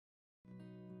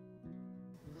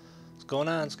going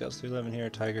on? Scouts311 here,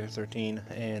 Tiger13,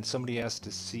 and somebody asked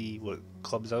to see what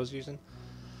clubs I was using.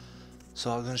 So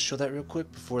I'm going to show that real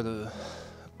quick before the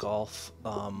golf.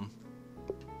 I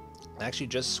actually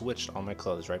just switched all my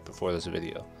clubs right before this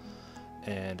video.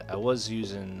 And I was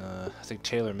using, I think,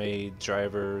 TaylorMade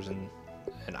drivers and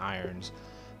irons,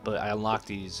 but I unlocked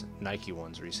these Nike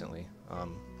ones recently.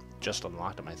 Just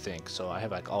unlocked them, I think. So I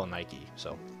have like all Nike,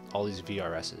 so all these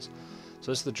VRSs.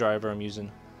 So this is the driver I'm using.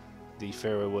 The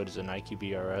fairway wood is a Nike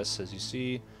VRS, as you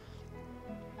see.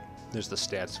 There's the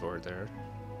stats for it there.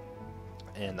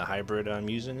 And the hybrid I'm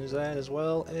using is that as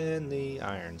well, and the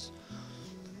irons.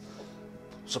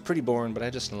 So pretty boring, but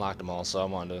I just unlocked them all, so I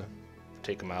wanted to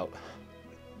take them out.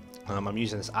 I'm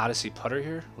using this Odyssey putter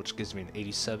here, which gives me an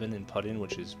 87 in putting,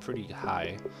 which is pretty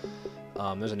high.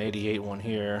 There's an 88 one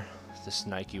here, this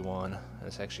Nike one.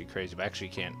 That's actually crazy, but I actually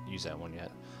can't use that one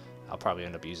yet. I'll probably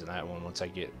end up using that one once I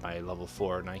get my level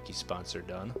 4 Nike sponsor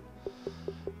done.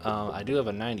 I do have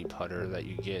a 90 putter that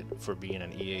you get for being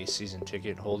an EA season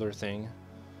ticket holder thing.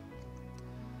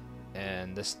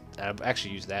 And this, I've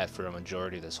actually used that for a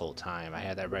majority of this whole time. I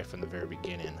had that right from the very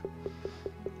beginning.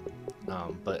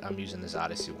 But I'm using this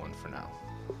Odyssey one for now.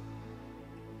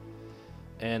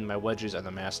 And my wedges are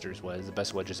the Masters wedges, the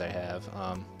best wedges I have.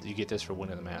 You get this for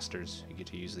winning the Masters. You get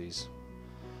to use these.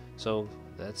 So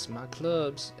that's my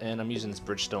clubs, and I'm using this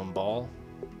Bridgestone ball,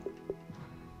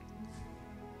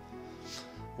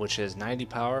 which has 90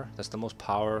 power. That's the most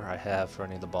power I have for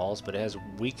any of the balls, but it has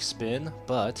weak spin.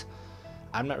 But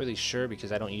I'm not really sure,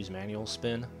 because I don't use manual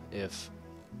spin, if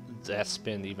that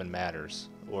spin even matters,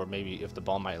 or maybe if the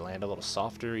ball might land a little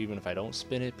softer even if I don't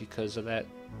spin it because of that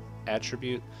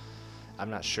attribute. I'm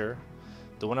not sure.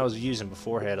 The one I was using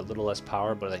before had a little less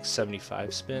power, but like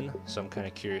 75 spin, so I'm kind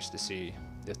of curious to see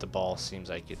if the ball seems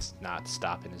like it's not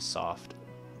stopping as soft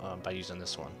by using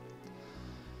this one.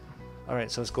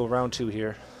 Alright, so let's go round 2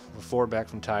 here. We're 4 back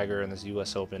from Tiger in this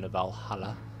US Open of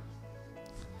Valhalla.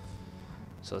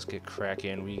 So let's get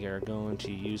cracking. We are going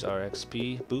to use our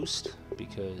XP boost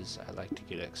because I like to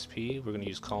get XP. We're going to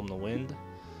use Calm the Wind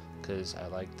because I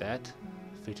like that.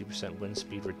 50% wind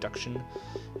speed reduction.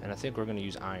 And I think we're going to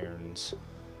use irons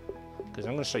because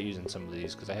I'm going to start using some of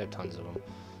these because I have tons of them.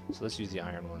 So let's use the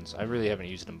iron ones. I really haven't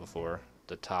used them before,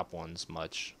 the top ones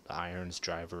much. The irons,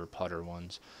 driver, putter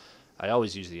ones. I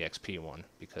always use the XP one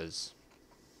because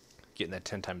getting that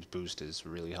 10 times boost is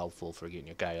really helpful for getting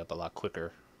your guy up a lot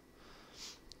quicker.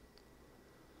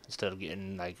 Instead of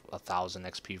getting like 1,000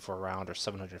 XP for a round or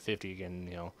 750, again,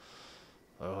 you know,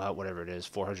 whatever it is,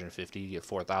 450, you get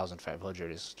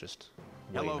 4,500 is just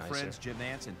way Hello, nicer. friends. Jim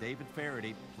Nance and David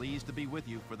Faraday, pleased to be with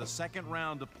you for the second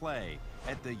round of play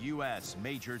at the U.S.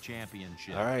 Major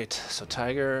Championship. All right, so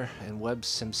Tiger and Webb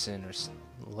Simpson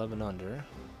are 11 under.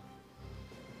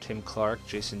 Tim Clark,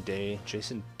 Jason Day,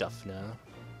 Jason Duffner.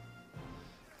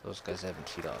 Those guys haven't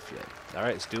teed off yet. All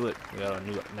right, let's do it. We got our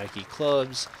new Nike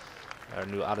clubs, our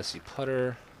new Odyssey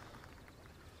putter.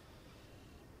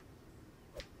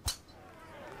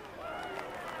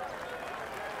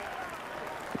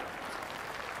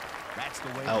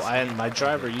 Oh, and my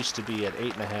driver used to be at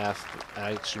 8.5.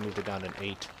 I actually moved it down to an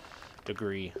 8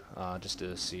 degree just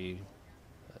to see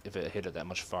if it hit it that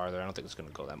much farther. I don't think it's going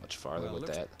to go that much farther with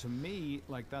that. To me,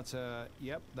 like that's a,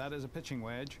 yep, that is a pitching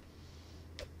wedge.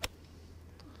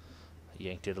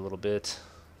 Yanked it a little bit.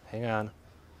 Hang on.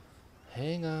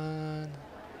 Hang on.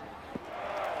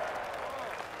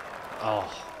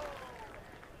 Oh.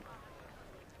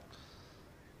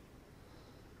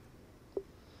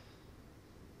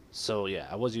 So yeah,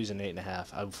 I was using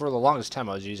 8.5. For the longest time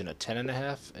I was using a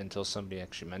 10.5 until somebody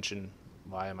actually mentioned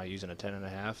why am I using a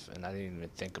 10.5, and I didn't even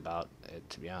think about it,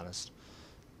 to be honest.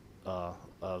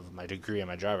 Of my degree on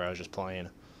my driver, I was just playing.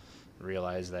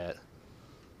 Realized that.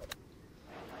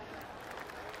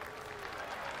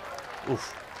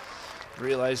 Oof.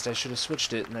 Realized I should have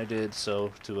switched it, and I did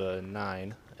so to a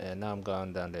 9, and now I'm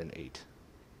gone down to an 8.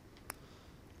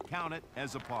 Count it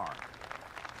as a par.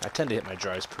 I tend to hit my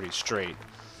drives pretty straight.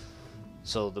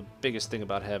 So the biggest thing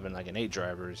about having like an 8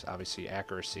 driver is obviously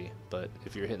accuracy, but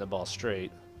if you're hitting the ball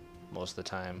straight, most of the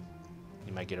time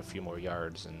you might get a few more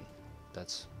yards, and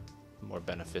that's more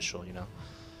beneficial, you know.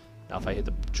 Now if I hit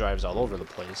the drives all over the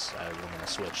place, I wouldn't have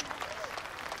switched.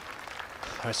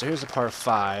 Alright, so here's the par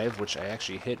 5, which I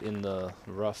actually hit in the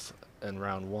rough in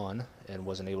round 1 and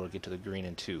wasn't able to get to the green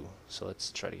in 2. So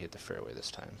let's try to hit the fairway this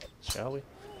time, shall we?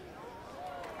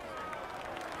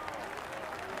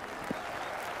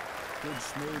 Good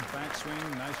smooth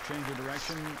backswing, nice change of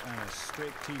direction, and a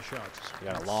straight tee shot. So we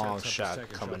got a long shot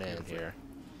coming in here,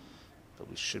 but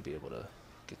we should be able to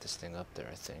get this thing up there,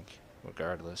 I think,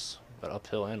 regardless. But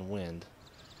uphill and wind.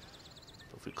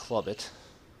 But if we club it,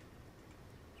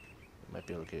 we might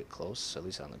be able to get it close, at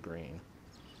least on the green.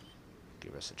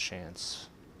 Give us a chance.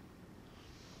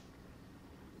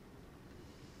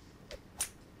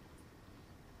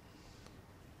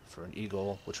 For an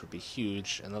eagle, which would be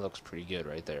huge, and that looks pretty good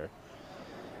right there.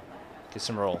 Get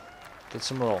some roll. Get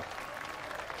some roll.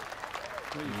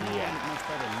 Well, you can't get much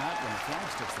better than that when the flag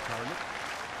sticks the target.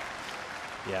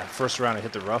 Yeah, first round I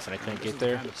hit the rough and I couldn't get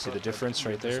there. See the difference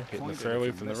right there? Hitting the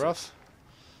fairway from the rough.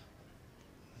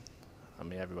 I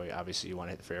mean, everybody, obviously you want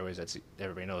to hit the fairways,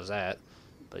 everybody knows that.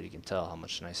 But you can tell how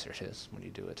much nicer it is when you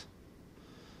do it.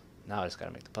 Now I just got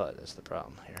to make the putt. That's the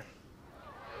problem here.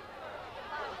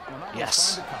 Well,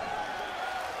 yes.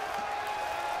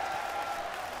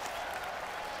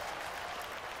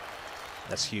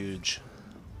 That's huge.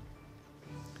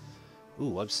 Ooh,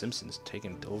 Webb Simpson's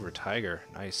taking over Tiger.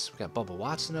 Nice. We got Bubba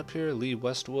Watson up here, Lee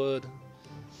Westwood.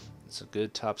 It's a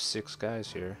good top 6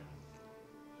 guys here.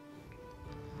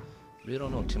 We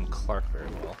don't know Tim Clark very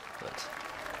well, but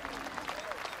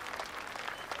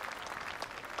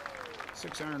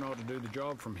 6-iron ought to do the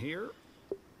job from here.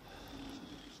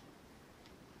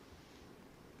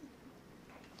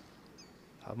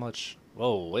 how much?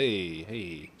 Whoa, way,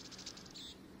 hey.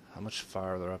 How much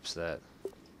farther up's that?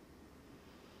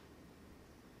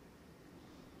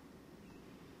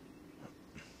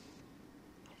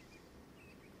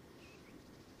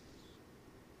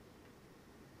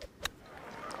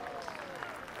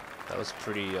 That was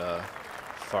pretty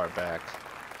far back.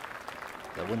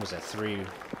 That one was at 3, and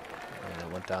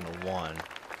it went down to 1.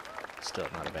 Still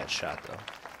not a bad shot, though.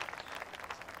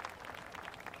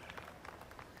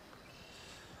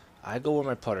 I go where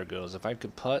my putter goes. If I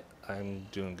could putt, I'm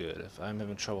doing good. If I'm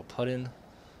having trouble putting,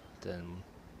 then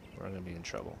we're going to be in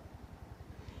trouble.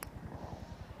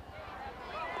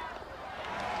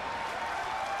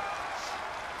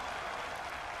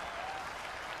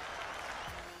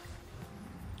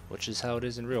 Which is how it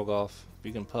is in real golf. If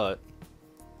you can putt,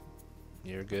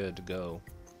 you're good to go.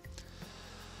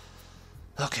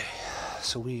 Okay,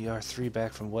 so we are 3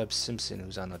 back from Webb Simpson,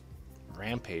 who's on the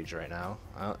rampage right now.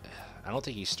 I don't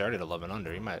think he started 11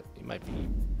 under. He might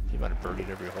have birdied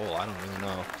every hole. I don't really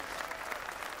know.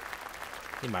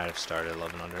 He might have started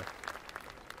 11 under.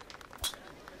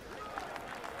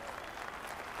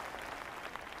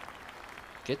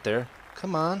 Get there.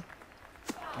 Come on.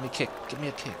 Give me a kick. Give me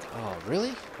a kick. Oh,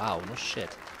 really? Wow, no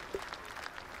shit.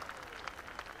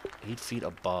 8 feet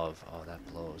above. Oh, that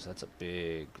blows. That's a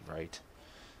big right.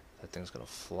 That thing's gonna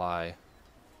fly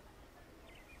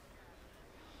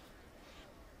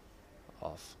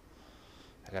off.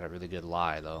 I got a really good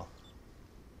lie, though.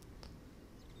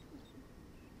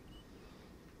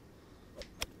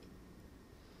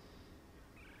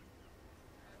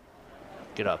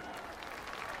 Get up.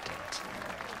 Damn it.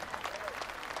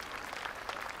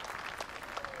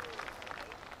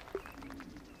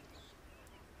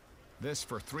 This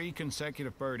for 3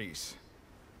 consecutive birdies.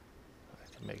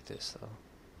 I can make this, though.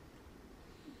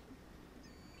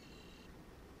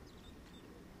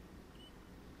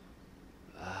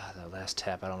 That last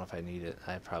tap, I don't know if I need it.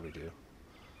 I probably do.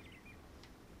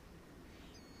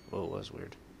 Whoa, it was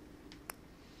weird.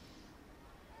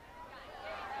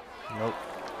 Nope.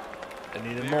 I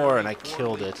needed more, and I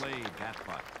killed it.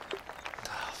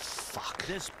 Oh, fuck.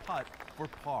 This putt for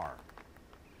par.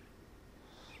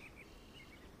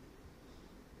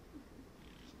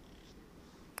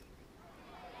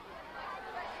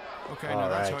 Okay, now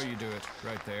that's how you do it,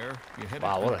 right there. You hit it,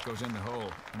 and it goes in the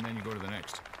hole, and then you go to the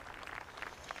next.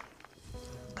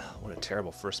 What a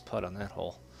terrible first putt on that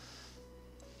hole.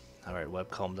 Alright,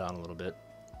 Webb calmed down a little bit.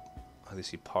 At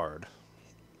least he parred.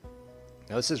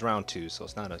 Now this is round 2, so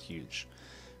it's not a huge...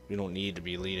 We don't need to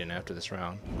be leading after this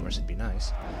round. Of course, it'd be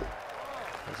nice.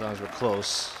 As long as we're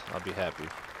close, I'll be happy.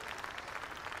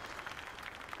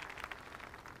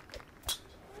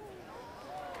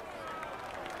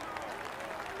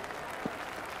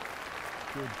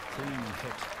 Good, clean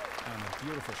hit, and a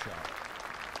beautiful shot.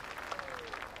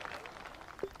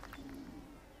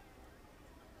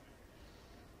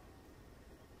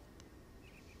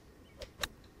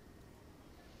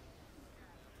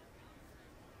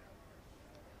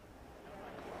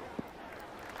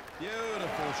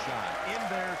 Beautiful shot. In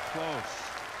there close.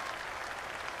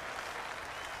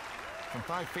 From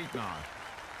 5 feet now.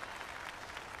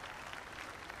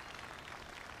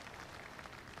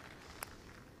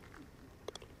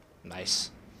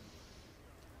 Nice.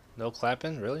 No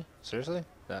clapping? Really? Seriously?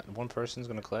 That one person's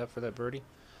gonna clap for that birdie?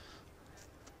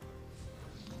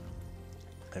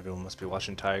 Everyone must be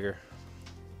watching Tiger.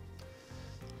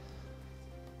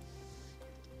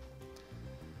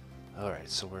 Alright,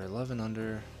 so we're 11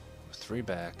 under, 3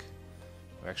 back.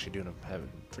 We're actually having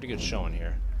a pretty good showing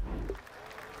here.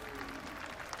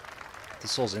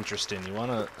 This hole's interesting. I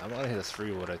wanna hit a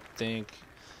 3-wood. I think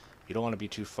you don't want to be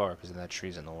too far because then that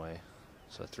tree's in the way.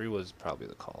 So a 3-wood is probably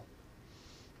the call.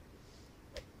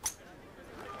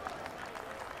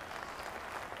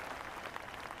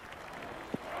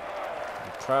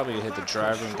 Probably hit the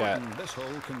driver and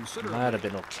might have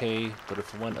been okay, but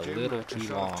if it went a little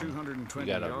too long, you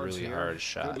got a really hard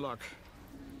shot. You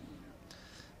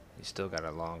still got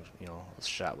a long,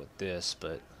 shot with this,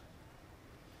 but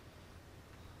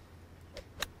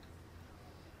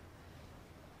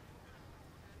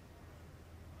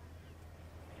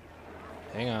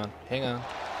hang on.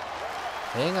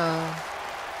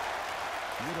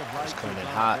 It's coming in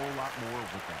hot.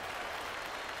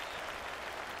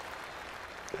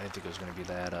 I didn't think it was going to be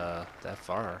that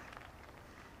far.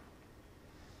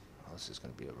 Oh, this is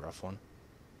going to be a rough one.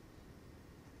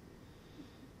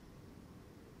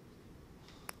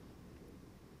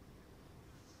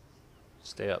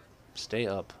 Stay up. Stay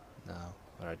up. No.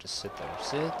 Alright, just sit there.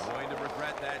 Sit. Going to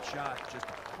regret that shot. Just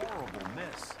a horrible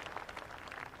miss.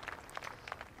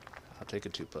 I'll take a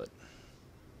 2-putt.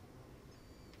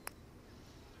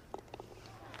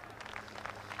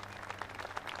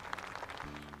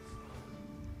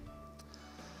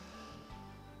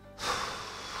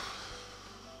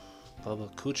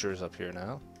 Bubba Kucher's up here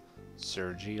now.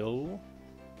 Sergio.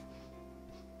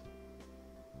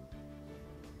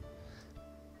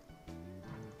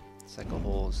 It's like a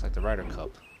whole, it's like the Ryder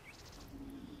Cup.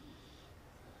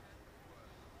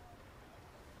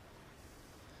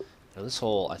 Now this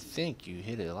hole, I think you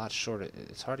hit it a lot shorter.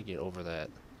 It's hard to get over that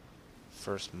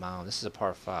first mound. This is a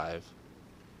par 5.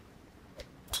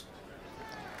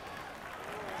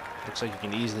 Looks like you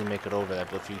can easily make it over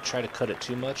that, but if you try to cut it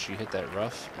too much, you hit that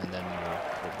rough, and then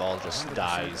your ball just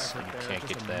dies, and you can't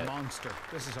get to that.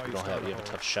 You have a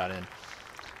tough shot in.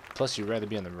 Plus, you'd rather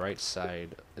be on the right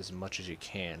side as much as you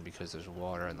can because there's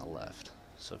water on the left.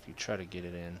 So if you try to get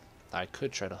it in, I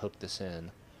could try to hook this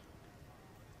in.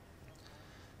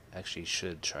 Actually,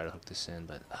 should try to hook this in,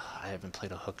 but I haven't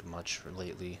played a hook much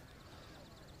lately.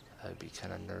 I'd be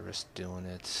kind of nervous doing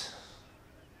it.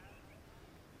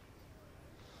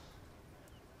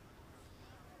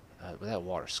 But that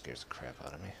water scares the crap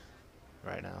out of me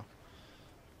right now.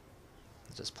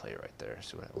 Let's just play it right there.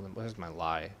 See where's my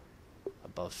lie?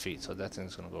 Above feet. So that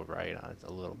thing's gonna go right on it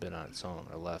a little bit on its own,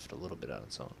 or left a little bit on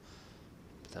its own.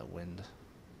 But that wind.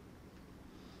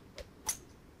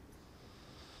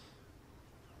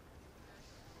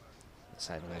 It's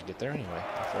not even gonna get there anyway.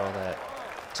 After all that,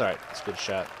 it's alright. It's a good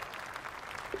shot.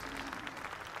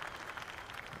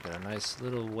 Got a nice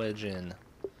little wedge in.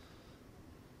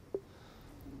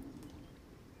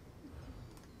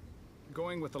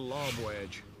 Going with the lob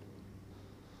wedge.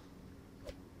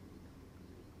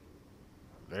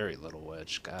 Very little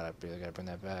wedge. God, I really gotta bring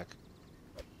that back.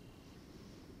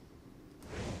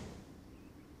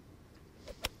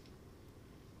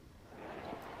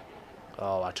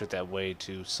 Oh, I took that way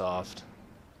too soft.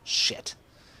 Shit.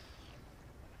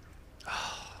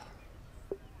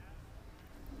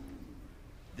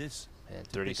 This and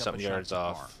 30-something yards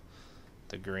off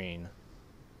the green.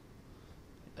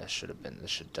 That should have been.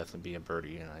 This should definitely be a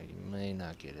birdie, and I may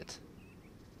not get it.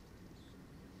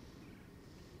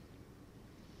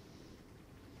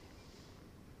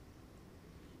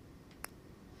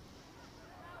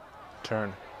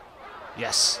 Turn.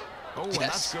 Yes. Oh, yes.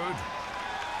 That's good.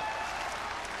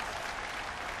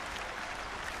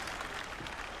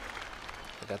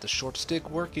 I got the short stick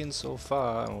working so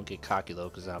far. I won't get cocky though,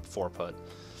 because I'm 4-putt.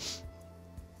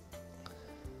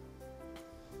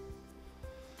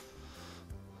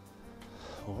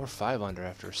 Well, we're 5 under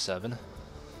after 7.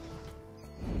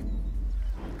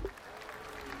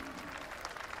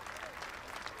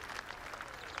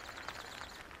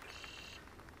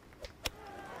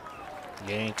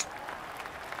 Yank.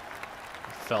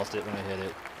 I felt it when I hit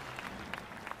it.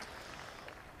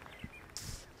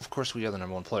 Of course, we are the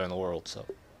 #1 player in the world, so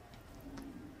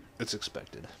it's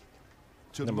expected.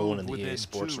 #1 in the EA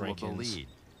Sports rankings,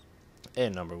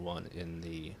 and #1 in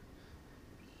the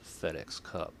FedEx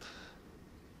Cup.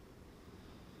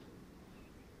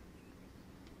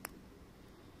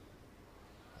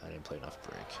 I didn't play enough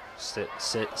break. Sit,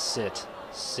 sit, sit,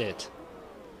 sit.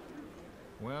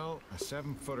 Well, a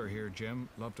 7-footer here, Jim.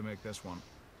 Love to make this one.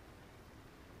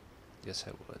 Yes,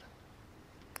 I would.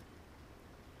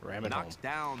 Ram it knocks home.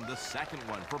 Down the second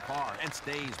one for par and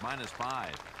stays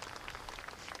 -5.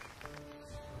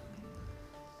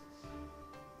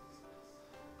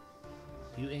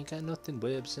 You ain't got nothing,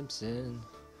 Webb Simpson.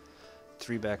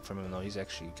 3 back from him though. He's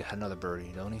actually got another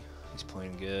birdie, don't he? He's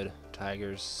playing good.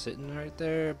 Tigers sitting right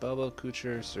there. Bubba,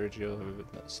 Kuchar, Sergio,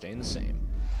 staying the same.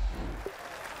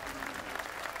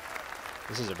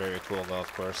 This is a very cool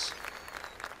golf course.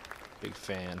 Big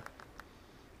fan.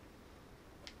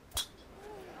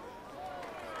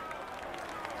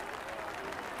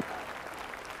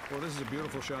 Well, this is a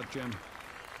beautiful shot, Jim.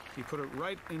 He put it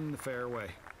right in the fairway.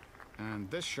 And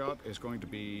this shot is going to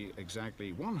be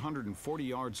exactly 140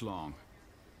 yards long.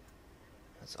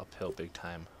 That's uphill big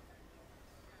time.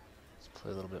 Let's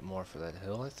play a little bit more for that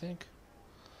hill, I think.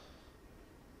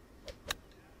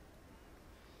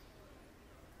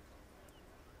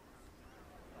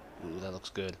 Ooh, that looks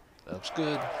good. That looks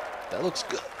good. That looks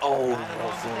good. Oh,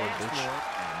 roll forward, bitch.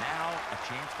 And now a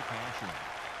chance to cash in.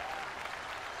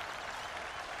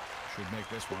 Should make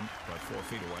this one about 4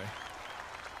 feet away.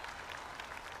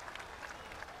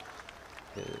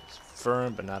 It's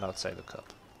firm, but not outside the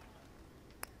cup.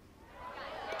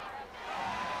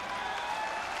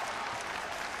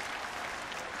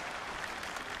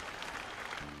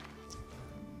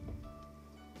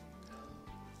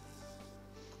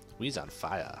 We's on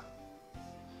fire.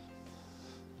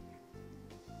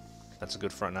 That's a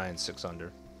good front nine, 6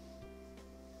 under.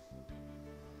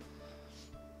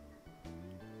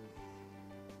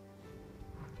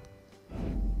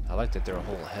 I like that they're a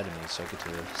hole ahead of me, so I get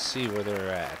to see where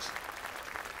they're at.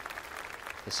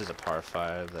 This is a par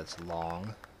 5 that's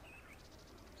long.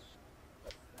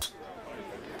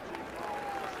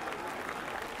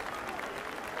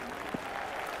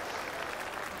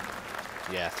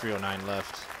 Yeah, 309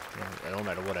 left. No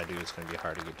matter what I do, it's going to be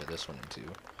hard to get to this one in 2.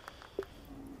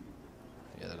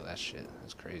 Yeah, look at that shit.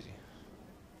 That's crazy.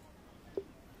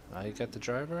 Now you got the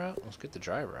driver out? Let's get the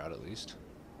driver out at least.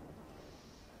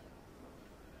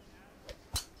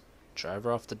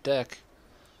 Driver off the deck.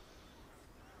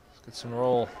 Let's get some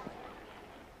roll.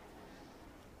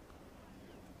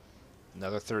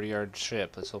 Another 30-yard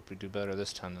chip. Let's hope we do better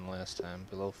this time than last time.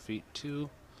 Below feet 2.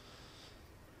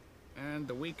 And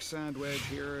the weak sand wedge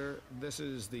here. This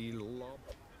is the lob.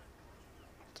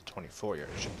 It's a 24-yard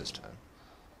chip this time.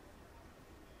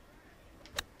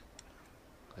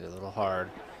 Hit a little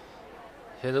hard.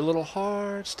 Hit a little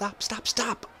hard. Stop, stop,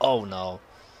 stop. Oh, no.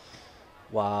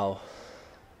 Wow.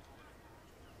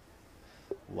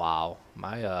 Wow.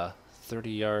 My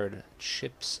 30-yard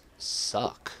chips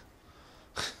suck.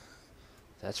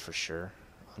 That's for sure.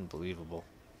 Unbelievable.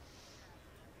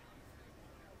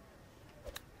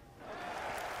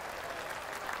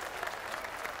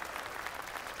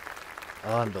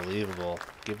 Unbelievable.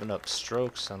 Giving up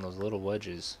strokes on those little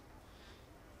wedges.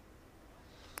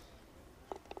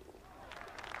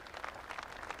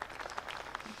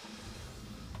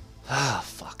 Ah,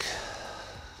 fuck.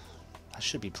 I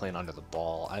should be playing under the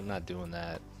ball. I'm not doing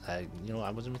that. I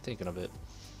wasn't even thinking of it.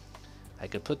 I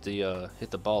could put the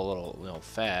hit the ball a little,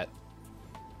 fat.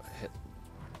 Hit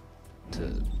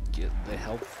to get the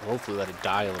help. Hopefully let it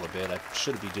die a little bit. I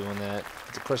should be doing that.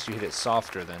 But of course, you hit it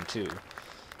softer then too.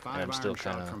 And I'm still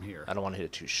kind of. I don't want to hit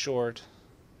it too short.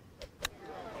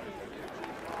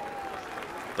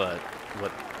 But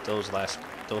what those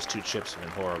 2 chips have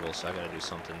been horrible, so I gotta do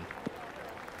something.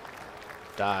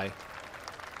 Die.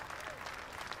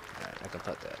 Alright, I can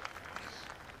putt that.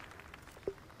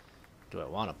 Do I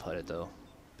want to putt it though?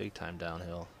 Big time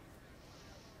downhill.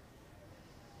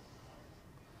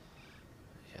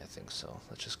 Yeah, I think so.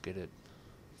 Let's just get it.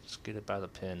 Let's get it by the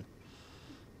pin.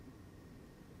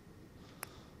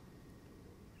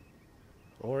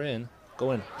 Or in.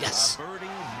 Go in. Yes! A birdie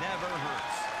never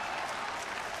hurts.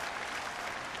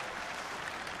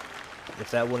 If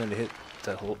that wouldn't hit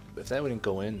that hole, if that wouldn't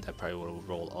go in, that probably would have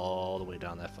rolled all the way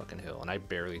down that fucking hill, and I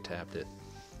barely tapped it.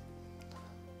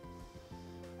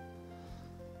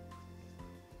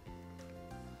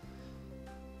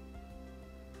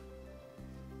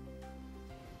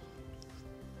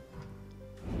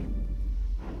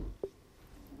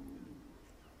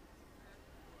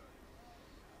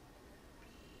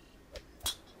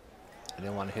 I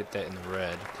didn't want to hit that in the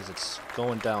red because it's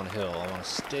going downhill. I want to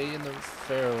stay in the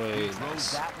fairway. He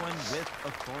throws that one with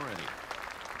authority.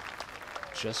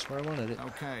 Just where I wanted it.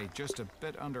 Okay, just a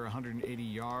bit under 180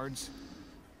 yards.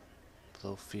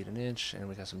 Below feet an inch, and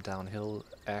we got some downhill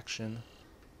action.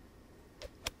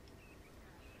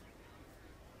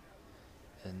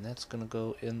 And that's going to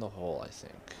go in the hole, I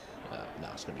think. No,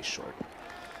 it's going to be short.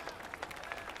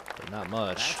 But not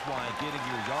much. That's why getting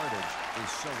your yardage is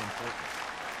so important.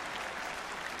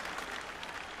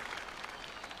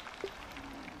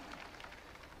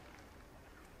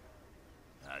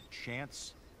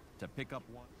 Chance to pick up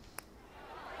one,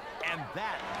 and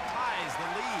that ties the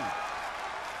lead.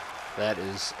 That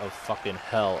is a fucking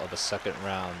hell of a second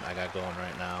round I got going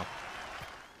right now.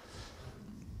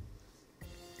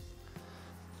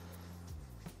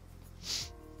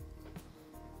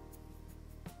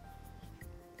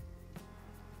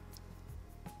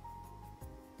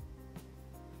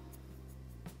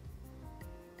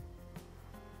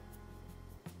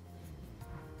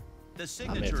 The I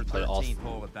may have signature to play all 13th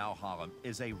hole at Valhalla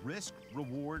is a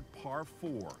risk-reward par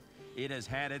 4. It has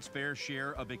had its fair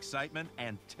share of excitement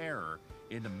and terror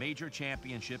in the major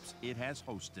championships it has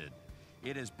hosted.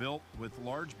 It is built with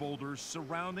large boulders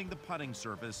surrounding the putting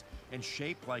surface and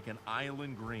shaped like an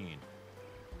island green.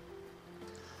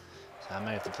 So I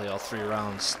might have to play all 3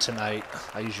 rounds tonight.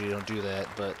 I usually don't do that,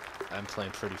 but I'm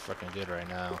playing pretty freaking good right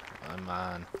now. I'm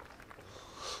on.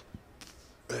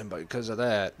 And because of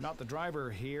that... Not the driver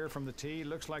here from the tee.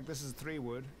 Looks like this is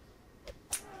 3-wood.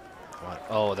 What?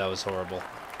 Oh, that was horrible.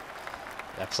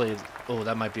 I played... Oh,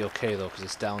 that might be okay, though, because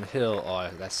it's downhill. Oh,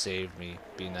 that saved me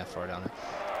being that far down there.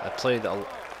 I played...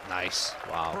 Nice.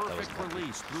 Wow. Perfect that was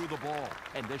release through the ball,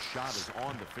 and this shot is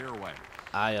on the fairway.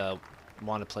 I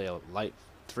want to play a light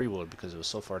 3-wood because it was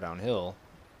so far downhill.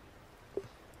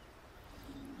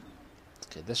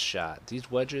 Okay, this shot. These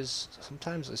wedges,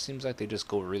 sometimes it seems like they just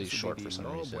go really short for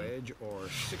some reason. Wedge or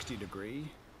 60 degree.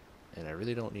 And I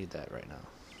really don't need that right now.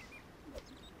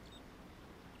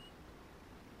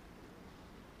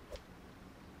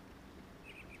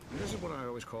 This is what I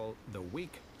always call the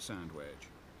weak sand wedge.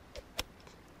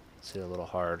 It's hit a little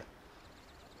hard.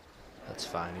 That's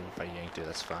fine. Even if I yanked it,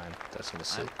 that's fine. That's going to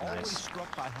sit I'm always nice.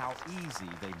 struck by how easy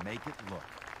they make it look.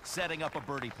 Setting up a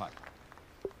birdie putt.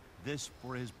 This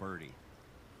for his birdie.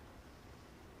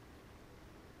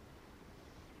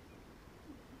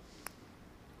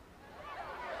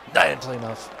 I didn't play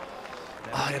enough.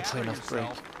 Oh, I didn't play enough break.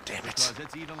 Damn it. Because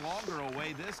it's even longer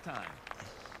away this time.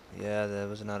 Yeah, that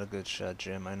was not a good shot,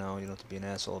 Jim. I know. You don't have to be an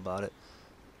asshole about it.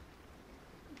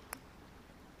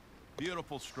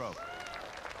 Beautiful stroke.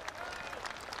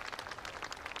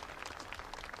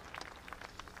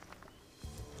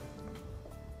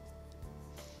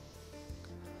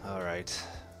 Alright.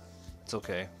 It's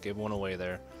okay. Gave one away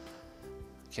there.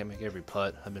 Can't make every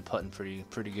putt. I've been putting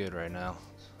pretty good right now.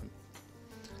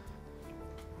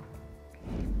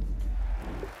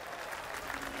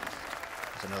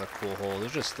 There's another cool hole.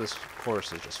 There's just, this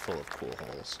course is just full of cool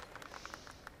holes.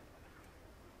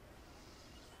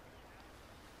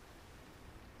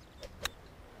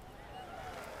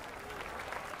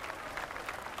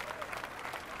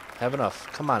 Have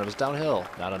enough. Come on, it was downhill.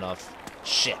 Not enough.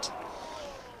 Shit.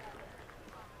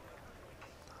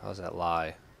 How's that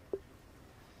lie?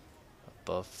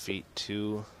 Above feet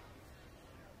 2.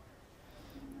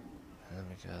 And then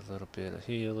we got a little bit of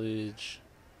heelage.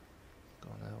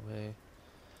 Going that way.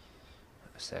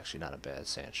 It's actually not a bad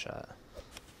sand shot.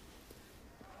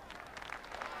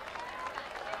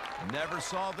 Never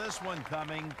saw this one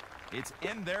coming. It's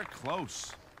in there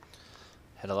close.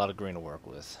 Had a lot of green to work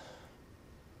with.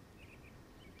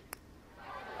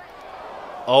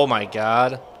 Oh my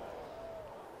god.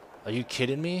 Are you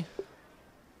kidding me?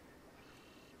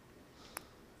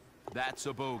 That's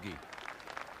a bogey.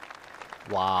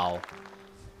 Wow.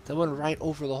 That went right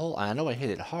over the hole. I know I hit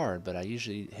it hard, but I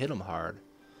usually hit them hard.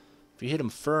 If you hit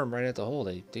them firm right at the hole,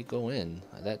 they go in.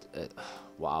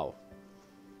 Wow.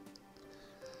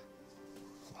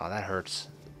 Wow, that hurts.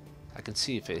 I can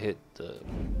see if it hit the,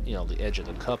 the edge of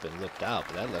the cup and looked out,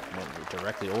 but that went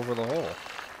directly over the hole.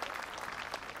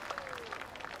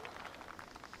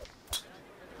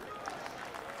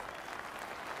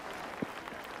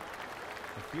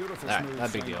 Beautiful, Alright, not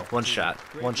a big deal. One shot.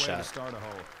 One shot. Start a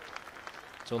hole.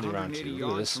 It's only round 2.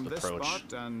 Look at this approach.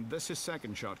 Spot, and this is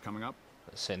second shot coming up.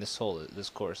 Saying this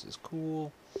course is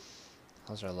cool.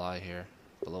 How's our lie here?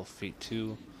 Below feet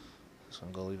 2. Just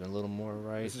gonna go even a little more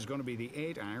right. This is going to be the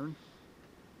 8-iron.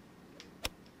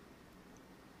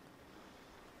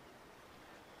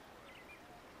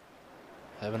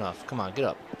 Have enough. Come on, get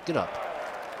up. Get up.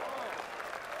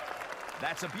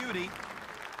 That's a beauty.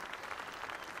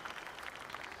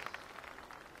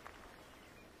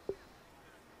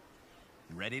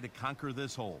 Ready to conquer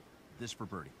this hole. This for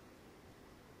birdie.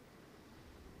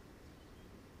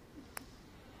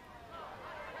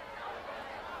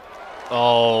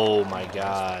 Oh my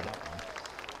god.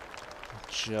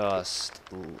 Just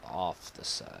off the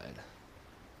side.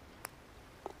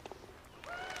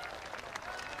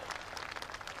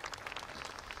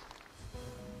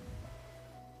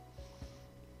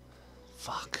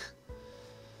 Fuck.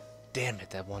 Damn it,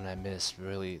 that one I missed,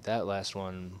 really. That last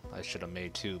one I should have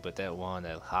made too, but that one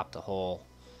that hopped the hole.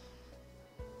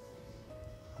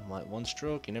 One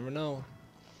stroke, you never know.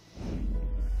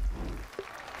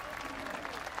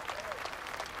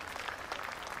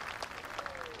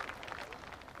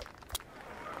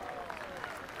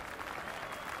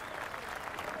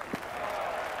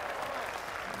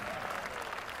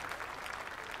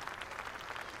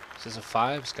 Is this a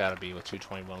 5? It's gotta be with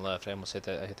 221 left. I almost hit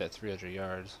that. I hit that 300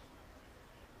 yards.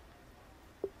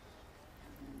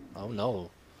 Oh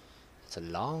no. It's a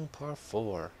long par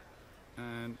 4.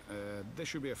 And this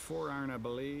should be a 4-iron, I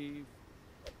believe.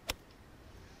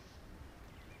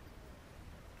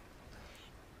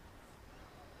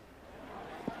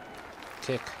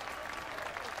 Kick.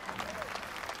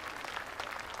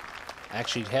 I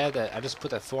actually had that. I just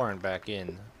put that 4-iron back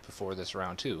in before this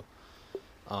round too.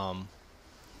 I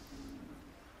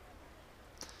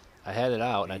had it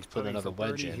out and I put another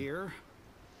wedge in. Here.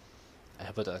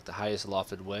 I put like the highest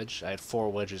lofted wedge. I had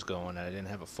 4 wedges going and I didn't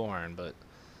have a 4-iron, but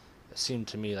it seemed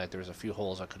to me like there was a few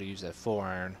holes I could have used that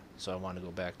 4-iron, so I wanted to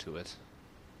go back to it.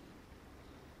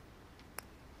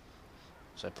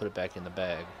 So I put it back in the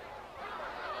bag.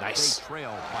 Nice. They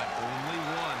trail by only 1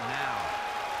 now.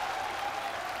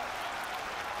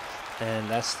 And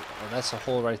that's a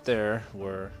hole right there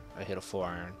where I hit a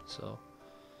 4-iron. So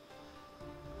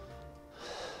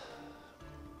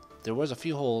there was a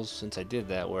few holes since I did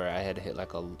that where I had to hit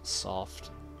like a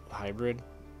soft hybrid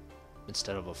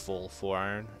instead of a full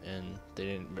 4-iron, and they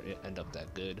didn't end up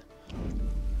that good.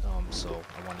 So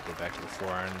I wanted to go back to the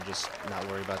 4-iron and just not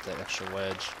worry about that extra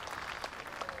wedge.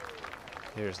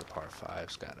 Here's the par 5.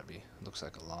 It's gotta be. Looks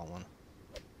like a long one.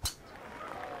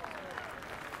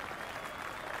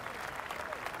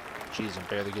 Jeez, I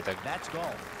barely get that. That's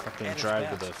golf. Fucking drive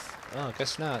to the. Oh, I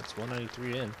guess not. It's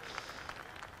 193 in.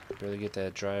 Barely get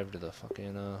that drive to the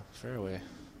fucking fairway.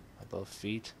 Above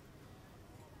feet.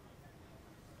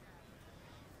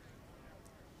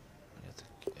 I have to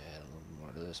add a little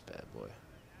more to this bad boy.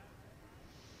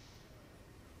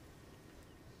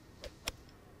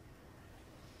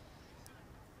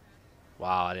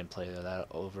 Wow, I didn't play that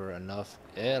over enough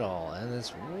at all, and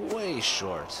it's way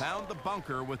short. Found the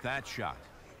bunker with that shot.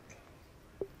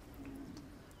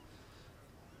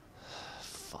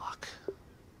 Fuck.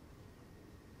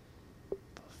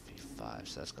 Above V5,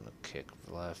 so that's gonna kick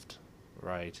left,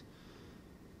 right,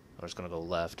 or it's gonna go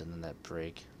left, and then that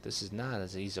break. This is not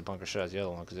as easy a bunker shot as the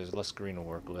other one because there's less green to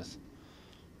work with,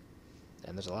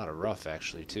 and there's a lot of rough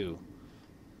actually too.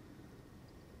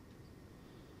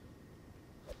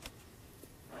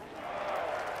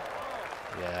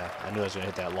 Yeah, I knew I was going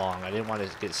to hit that long. I didn't want to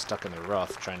get stuck in the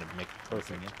rough trying to make it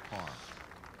perfect.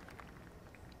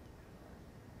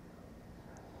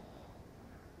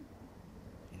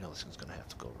 You know this one's going to have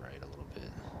to go right a little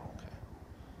bit. Okay.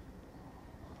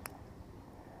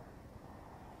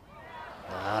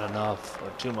 Not enough,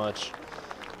 or too much.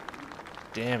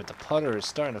 Damn it, the putter is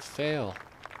starting to fail.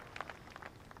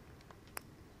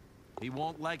 He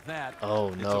won't like that. Oh,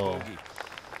 It's no. a bogey.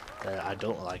 I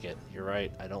don't like it. You're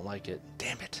right. I don't like it.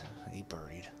 Damn it. He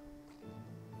buried.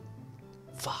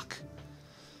 Fuck.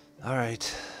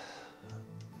 Alright.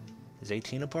 Is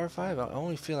 18 a par 5? I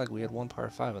only feel like we had one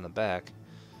par 5 on the back.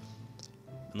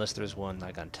 Unless there's one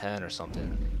like on 10 or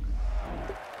something.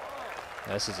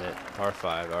 This is it. Par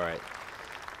 5. Alright.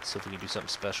 Let's see if we can do something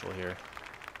special here.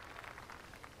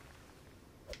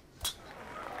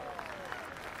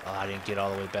 Oh, I didn't get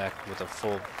all the way back with a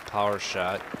full power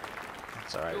shot.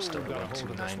 It's alright, still going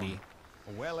 290.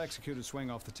 A well-executed swing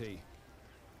off the tee.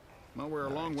 Well, we're a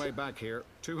long way back here,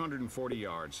 240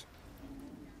 yards.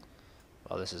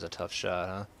 Oh, this is a tough shot,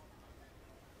 huh?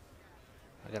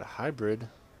 I got a hybrid.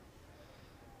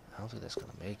 I don't think that's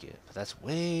gonna make it, but that's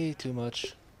way too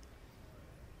much.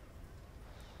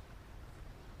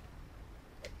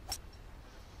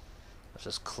 Let's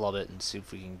just club it and see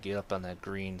if we can get up on that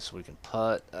green so we can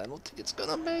putt. I don't think it's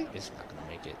gonna make it. It's not gonna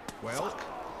make it. Well, Fuck.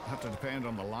 have to depend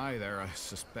on the lie there, I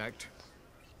suspect.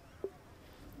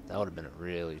 That would have been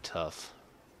really tough.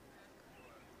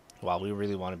 Wow, we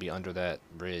really want to be under that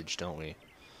ridge, don't we?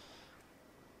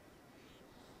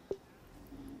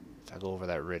 If I go over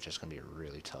that ridge, it's going to be a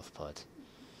really tough putt.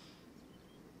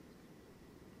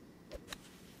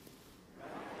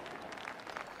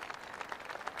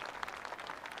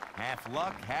 Half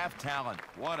luck, half talent.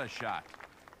 What a shot.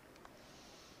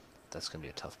 That's going to be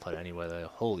a tough putt anyway, though.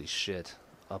 Holy shit.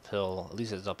 Uphill. At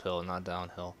least it's uphill, not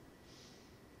downhill.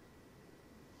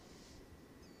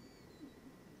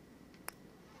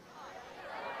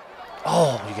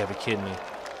 Oh, you gotta be kidding me.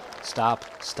 Stop.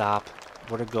 Stop.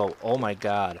 Where'd it go? Oh my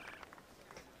god.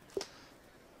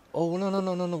 Oh, no.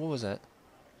 What was that?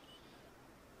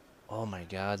 Oh my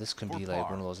god, this could be like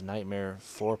one of those nightmare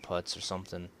 4 putts or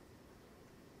something.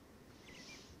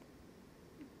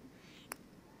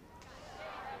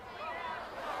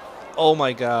 Oh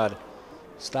my god.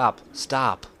 Stop.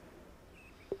 Stop.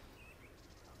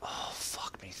 Oh,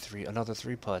 fuck me. Another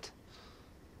 3 putt.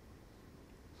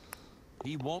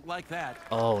 He won't like that.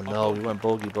 Oh no, we went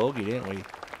bogey, didn't we?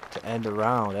 To end the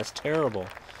round. That's terrible.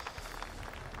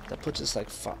 That puts us like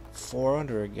 4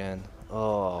 under again.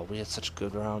 Oh, we had such a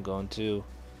good round going too.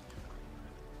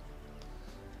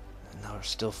 And now we're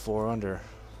still 4 under.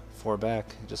 4 back,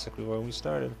 just like we were when we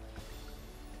started.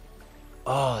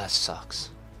 Oh, that sucks.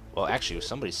 Well, actually,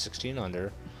 somebody's 16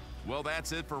 under. Well,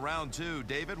 that's it for round 2.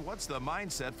 David, what's the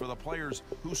mindset for the players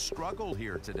who struggled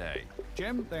here today?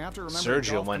 Jim, they have to remember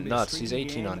Sergio went nuts. He's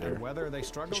 18 under. Whether they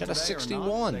struggle Shot a today 61.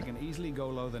 or not, they can easily go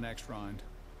low the next round.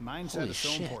 Mindset Holy is so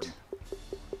shit. important.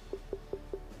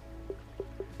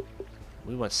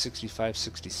 We went 65,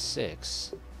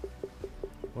 66.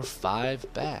 We're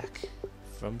 5 back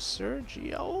from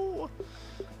Sergio.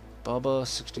 Bubba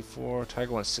 64.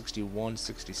 Tiger went 61,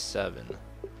 67.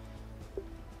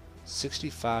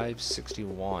 65,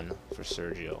 61 for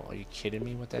Sergio. Are you kidding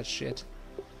me with that shit?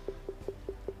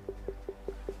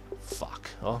 Fuck.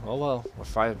 Oh well. We're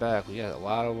 5 back. We got a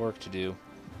lot of work to do.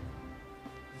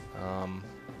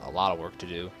 A lot of work to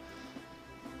do.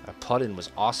 Our putting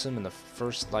was awesome in the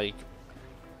first,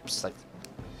 just like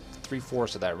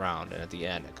 3/4 of that round, and at the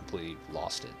end, I completely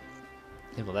lost it.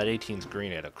 Yeah, well, that 18's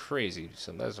green had a crazy,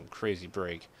 that's some crazy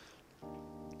break.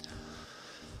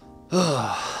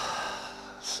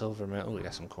 Silver man. Oh, we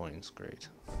got some coins. Great.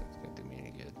 That's gonna do me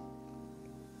any good.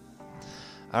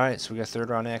 All right, so we got 3rd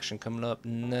round action coming up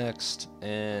next,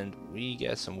 and we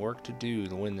got some work to do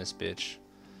to win this bitch.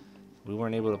 We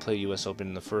weren't able to play U.S. Open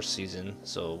in the first season,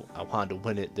 so I wanted to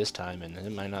win it this time, and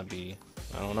it might not be.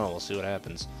 I don't know. We'll see what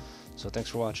happens. So thanks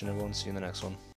for watching, everyone. See you in the next one.